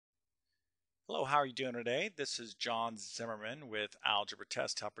Hello, how are you doing today? This is John Zimmerman with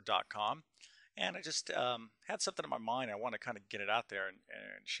AlgebraTestHelper.com. And I just had something in my mind. I want to kind of get it out there and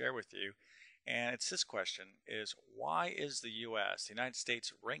share with you. And it's this question is why is the U.S., the United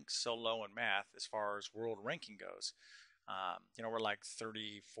States, ranked so low in math as far as world ranking goes? We're like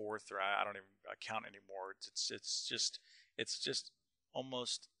 34th, or I don't even count anymore. It's just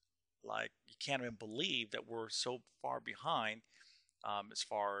almost like you can't even believe that we're so far behind as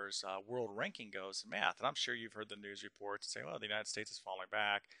far as world ranking goes in math. And I'm sure you've heard the news reports say, well, the United States is falling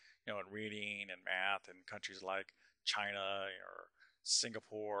back, in reading and math, and countries like China or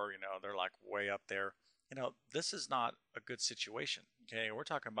Singapore, they're like way up there. This is not a good situation. Okay, we're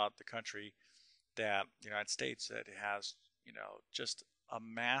talking about the country that the United States that has, just a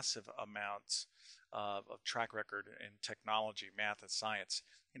massive amounts of track record in technology, math, and science.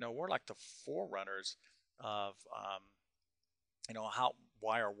 We're like the forerunners of how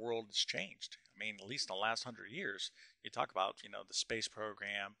why our world has changed. I mean, at least in the last 100 years, you talk about the space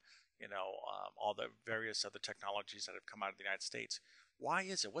program, all the various other technologies that have come out of the United States. Why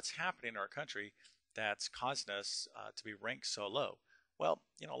is it? What's happening in our country that's causing us to be ranked so low? Well,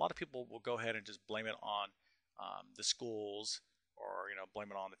 a lot of people will go ahead and just blame it on the schools, or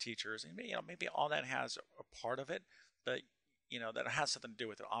blame it on the teachers, and maybe all that has a part of it, but that has something to do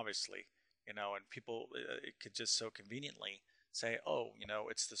with it, obviously. And people, it could just so conveniently say, oh,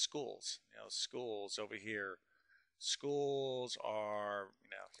 it's the schools. Schools over here. Schools are,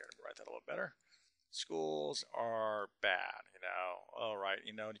 here, let me write that a little better. Schools are bad, All right,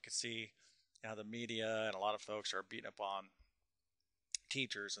 and you can see the media and a lot of folks are beating up on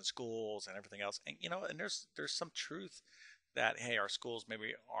teachers and schools and everything else. And there's some truth that, hey, our schools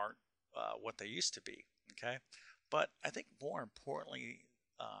maybe aren't what they used to be, okay? But I think more importantly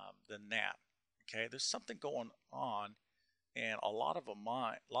than that, okay, there's something going on and a lot of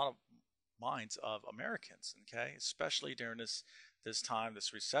minds of Americans, okay, especially during this time,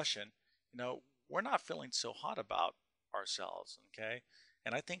 this recession, we're not feeling so hot about ourselves, okay,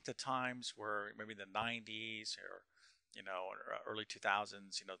 and I think the times where maybe the 90s or or early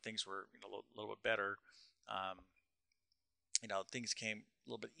 2000s, things were a little bit better. Um, things came a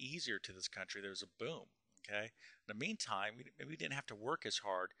little bit easier to this country. There was a boom. Okay. In the meantime, we didn't have to work as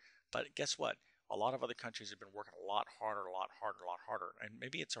hard, but guess what? A lot of other countries have been working a lot harder, a lot harder, a lot harder, and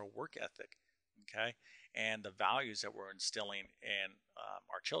maybe it's our work ethic. Okay, and the values that we're instilling in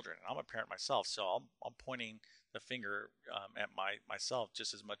our children. And I'm a parent myself, so I'm pointing the finger at myself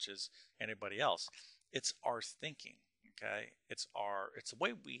just as much as anybody else. It's our thinking. Okay, it's the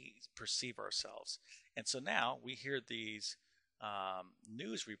way we perceive ourselves, and so now we hear these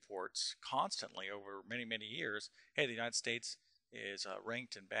news reports constantly over many years. Hey, the United States is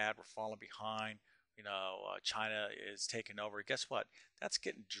ranked and bad. We're falling behind. China is taking over. Guess what? That's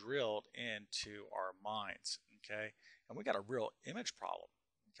getting drilled into our minds. Okay, and we got a real image problem.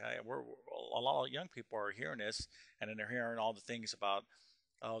 Okay, a lot of young people are hearing this, and then they're hearing all the things about,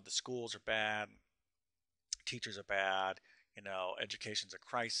 oh, the schools are bad, teachers are bad, education's a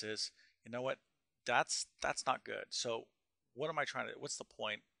crisis. You know what? That's not good. So what am I trying to? What's the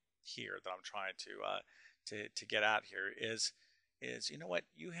point here that I'm trying to get at here is what,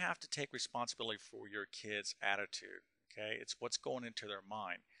 you have to take responsibility for your kids' attitude. Okay, it's what's going into their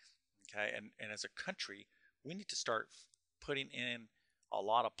mind. Okay, and as a country, we need to start putting in a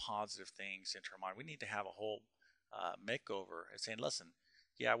lot of positive things into our mind. We need to have a whole makeover and saying, listen,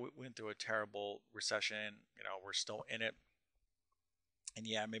 yeah, we went through a terrible recession. We're still in it, and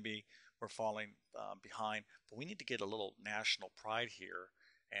yeah, maybe we're falling behind, but we need to get a little national pride here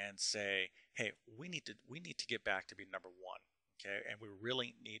and say, hey, we need to get back to be number one, okay, and we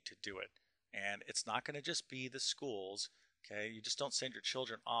really need to do it. And it's not going to just be the schools, okay. You just don't send your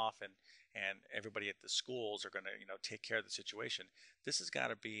children off and everybody at the schools are going to take care of the situation. This has got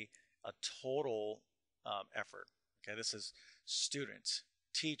to be a total effort. Okay, this is students,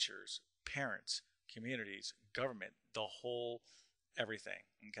 teachers, parents, communities, government, the whole everything.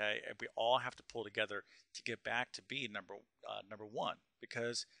 Okay, and we all have to pull together to get back to be number one,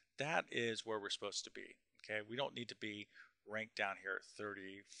 because that is where we're supposed to be. Okay, we don't need to be ranked down here at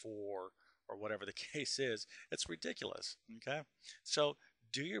 34 or whatever the case is. It's ridiculous. Okay, so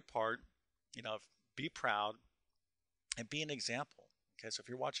do your part. Be proud and be an example. Okay, so if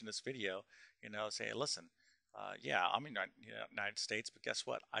you're watching this video, say, hey, listen, yeah, I'm in the United States, but guess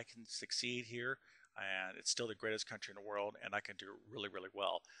what? I can succeed here, and it's still the greatest country in the world, and I can do really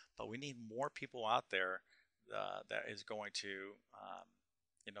well. But we need more people out there that is going to,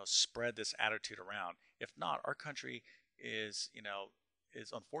 spread this attitude around. If not, our country is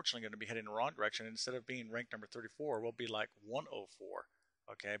unfortunately going to be heading in the wrong direction. Instead of being ranked number 34, we'll be like 104,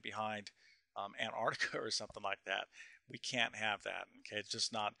 okay, behind Antarctica or something like that. We can't have that. Okay,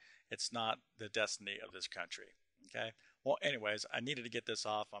 it's not the destiny of this country. Okay. Well, anyways, I needed to get this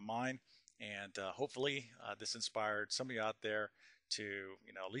off my mind, and hopefully this inspired somebody out there to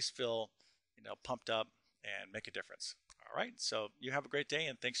at least feel pumped up and make a difference. All right. So you have a great day,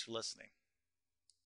 and thanks for listening.